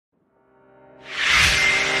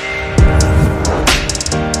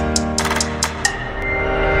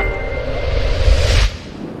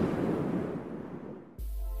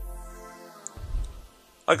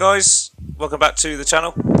Hi guys, welcome back to the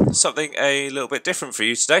channel. Something a little bit different for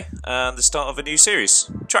you today, and the start of a new series,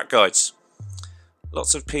 track guides.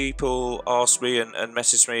 Lots of people ask me and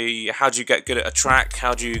message me, how do you get good at a track?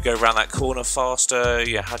 How do you go around that corner faster?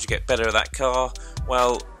 Yeah, how do you get better at that car?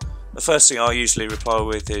 Well, the first thing I usually reply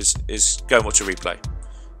with is go and watch a replay.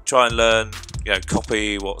 Try and learn,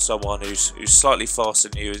 copy what someone who's slightly faster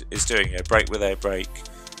than you is doing. Brake with their brake,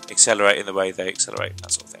 accelerate in the way they accelerate,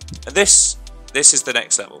 that sort of thing. And this is the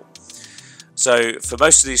next level. So for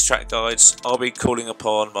most of these track guides, I'll be calling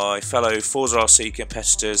upon my fellow Forza RC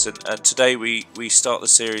competitors, and today we start the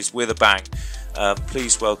series with a bang.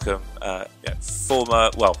 Please welcome fellow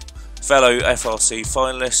FRC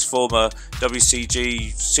finalist, former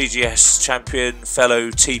WCG CGS champion, fellow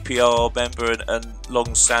TPR member and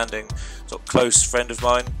long-standing sort of close friend of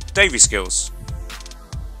mine, Daveyskills.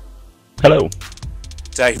 Hello.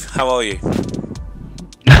 Dave, how are you?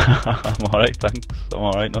 I'm alright, thanks. I'm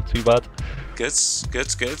alright, not too bad. Good.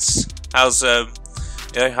 How's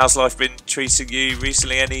how's life been treating you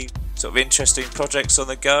recently? Any sort of interesting projects on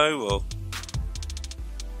the go, or?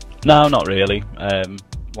 No, not really.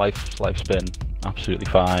 Life's been absolutely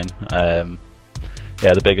fine.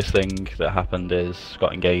 Yeah, the biggest thing that happened is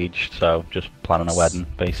got engaged, so just planning a wedding.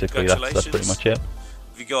 Basically, that's pretty much it.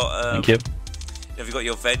 Have you got? Thank you. Have you got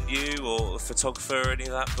your venue or photographer or any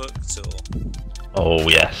of that booked, or? Oh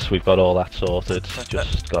yes, we've got all that sorted.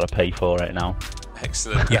 Just got to pay for it now.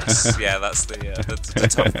 Excellent. Yes, yeah, that's the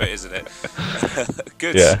tough bit, isn't it?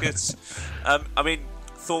 Good. I mean,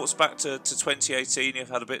 thoughts back to 2018. You've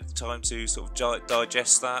had a bit of time to sort of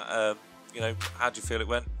digest that. How do you feel it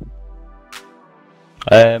went?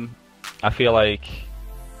 I feel like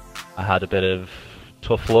I had a bit of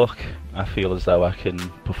tough luck. I feel as though I can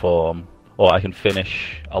perform, or I can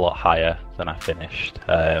finish a lot higher than I finished.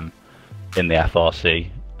 In the FRC,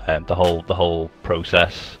 the whole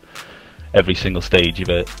process, every single stage of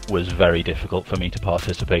it was very difficult for me to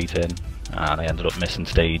participate in, and I ended up missing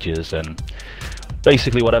stages, and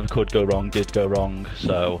basically whatever could go wrong did go wrong.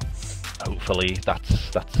 So hopefully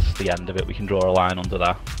that's the end of it. We can draw a line under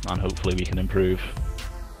that, and hopefully we can improve.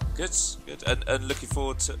 Good. And looking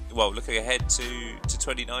forward to, looking ahead to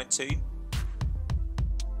 2019.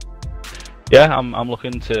 Yeah, I'm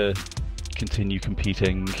looking to continue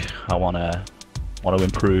competing. I want to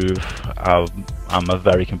improve. I'm a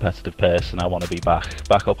very competitive person. I want to be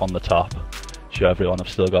back up on the top, show everyone I've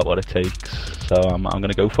still got what it takes, so I'm going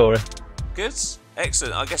to go for it. Good,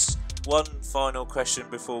 excellent. I guess one final question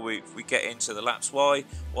before we get into the laps. Why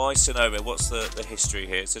Sonoma? What's the history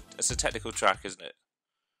here? It's a technical track, isn't it?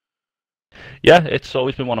 Yeah, it's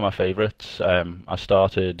always been one of my favourites. I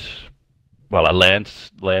learned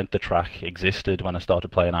the track existed when I started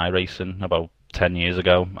playing iRacing about 10 years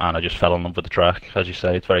ago, and I just fell in love with the track. As you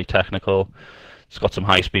say, it's very technical. It's got some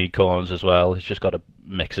high-speed corners as well. It's just got a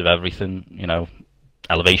mix of everything,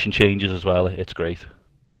 elevation changes as well. It's great.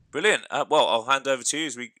 Brilliant. Well, I'll hand over to you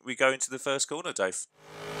as we go into the first corner, Dave.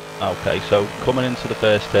 Okay, so coming into the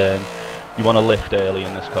first turn, you want to lift early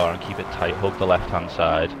in this car and keep it tight, hug the left-hand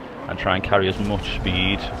side, and try and carry as much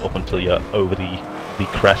speed up until you're over the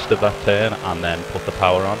crest of that turn, and then put the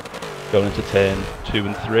power on. Going into turn 2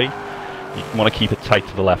 and 3, you want to keep it tight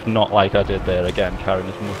to the left, not like I did there, again carrying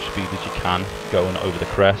as much speed as you can, going over the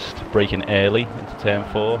crest, braking early into turn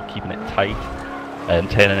 4, keeping it tight and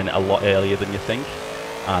turning it a lot earlier than you think,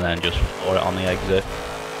 and then just floor it on the exit.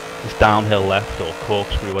 This downhill left, or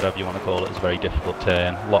corkscrew, whatever you want to call it, is a very difficult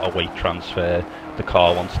turn, a lot of weight transfer. The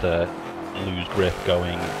car wants to lose grip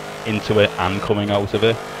going into it and coming out of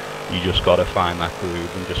it. You just got to find that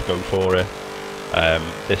groove and just go for it.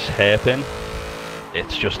 This hairpin,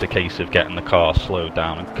 it's just a case of getting the car slowed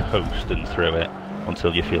down and coasting through it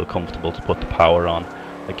until you feel comfortable to put the power on.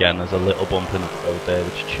 Again, there's a little bump in the road there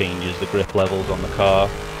which changes the grip levels on the car.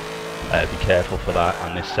 Be careful for that,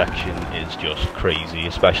 and this section is just crazy,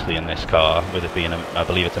 especially in this car, with it being I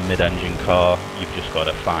believe it's a mid-engine car. You've just got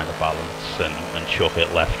to find a balance and chuck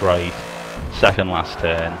it left, right. Second last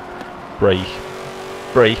turn,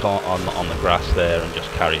 brake on the grass there and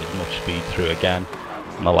just carry as much speed through again.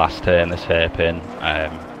 On the last turn, this hairpin,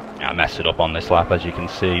 I messed it up on this lap as you can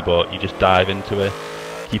see, but you just dive into it,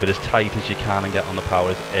 keep it as tight as you can and get on the power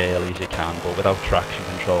as early as you can, but without traction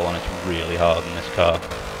control on, it's really hard in this car.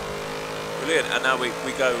 Brilliant. And now we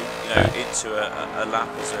go into a lap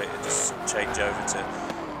as we just change over to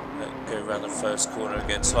go around the first corner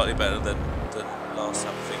again, slightly better than last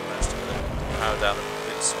lap. I think managed to get the power down a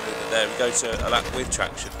bit smoother there. We go to a lap with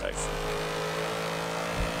traction, Dave.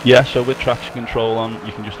 Yeah, so with traction control on,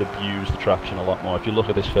 you can just abuse the traction a lot more. If you look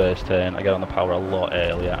at this first turn, I get on the power a lot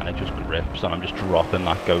earlier and it just grips, and I'm just dropping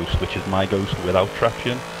that ghost, which is my ghost without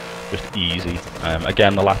traction. Just easy.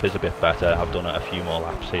 Again, the lap is a bit better. I've done it a few more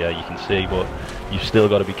laps here, you can see, but you've still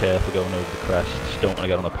got to be careful going over the crests. Don't want to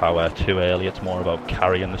get on the power too early. It's more about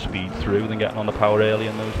carrying the speed through than getting on the power early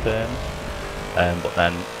in those turns. But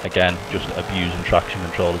then, again, just abusing traction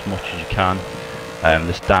control as much as you can.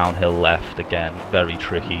 This downhill left, again, very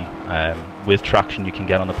tricky. With traction you can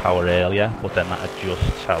get on the power earlier, but then that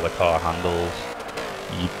adjusts how the car handles.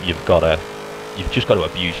 You've just got to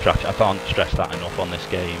abuse traction. I can't stress that enough on this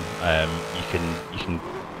game. You can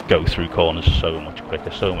go through corners so much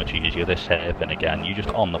quicker, so much easier. This hairpin, again, you're just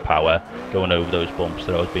on the power, going over those bumps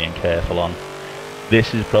that I was being careful on.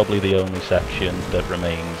 This is probably the only section that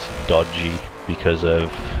remains dodgy because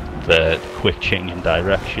of the quick change in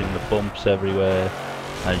direction, the bumps everywhere.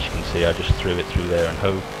 As you can see, I just threw it through there and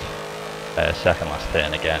hoped. Second last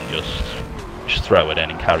turn again, just throw it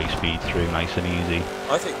in and carry speed through nice and easy.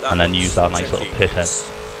 I think that, and then use that nice little pit head.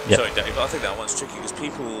 Yep. Sorry Dave, I think that one's tricky because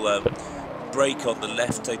people brake on the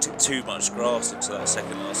left, they took too much grass into that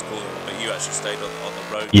second last corner, but you actually stayed on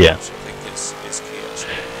the road, yeah. which I think is key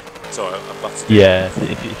actually. Sorry, I'm butted. Yeah,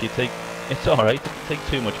 if you take, it's alright, if you take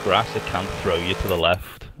too much grass it can throw you to the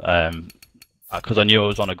left. Because I knew I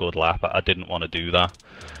was on a good lap, I didn't want to do that.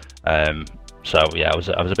 So yeah, I was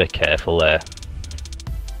a bit careful there.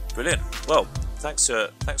 Brilliant. Well, thanks for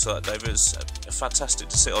that, David. It was fantastic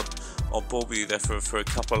to sit on board with you there for a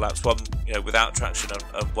couple of laps. One, without traction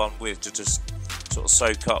and one with, to just sort of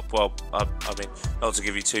soak up. Well, I mean, not to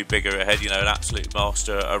give you too bigger a head, an absolute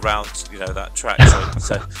master around, that track.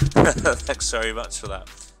 So thanks very much for that.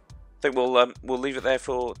 I think we'll leave it there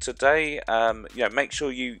for today. Make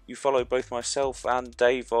sure you follow both myself and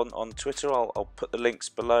Dave on Twitter. I'll put the links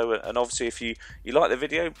below, and obviously if you like the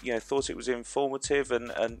video, thought it was informative,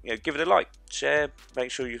 and give it a like, share, make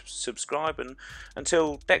sure you subscribe, and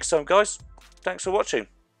until next time, guys, thanks for watching.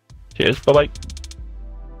 Cheers, bye bye.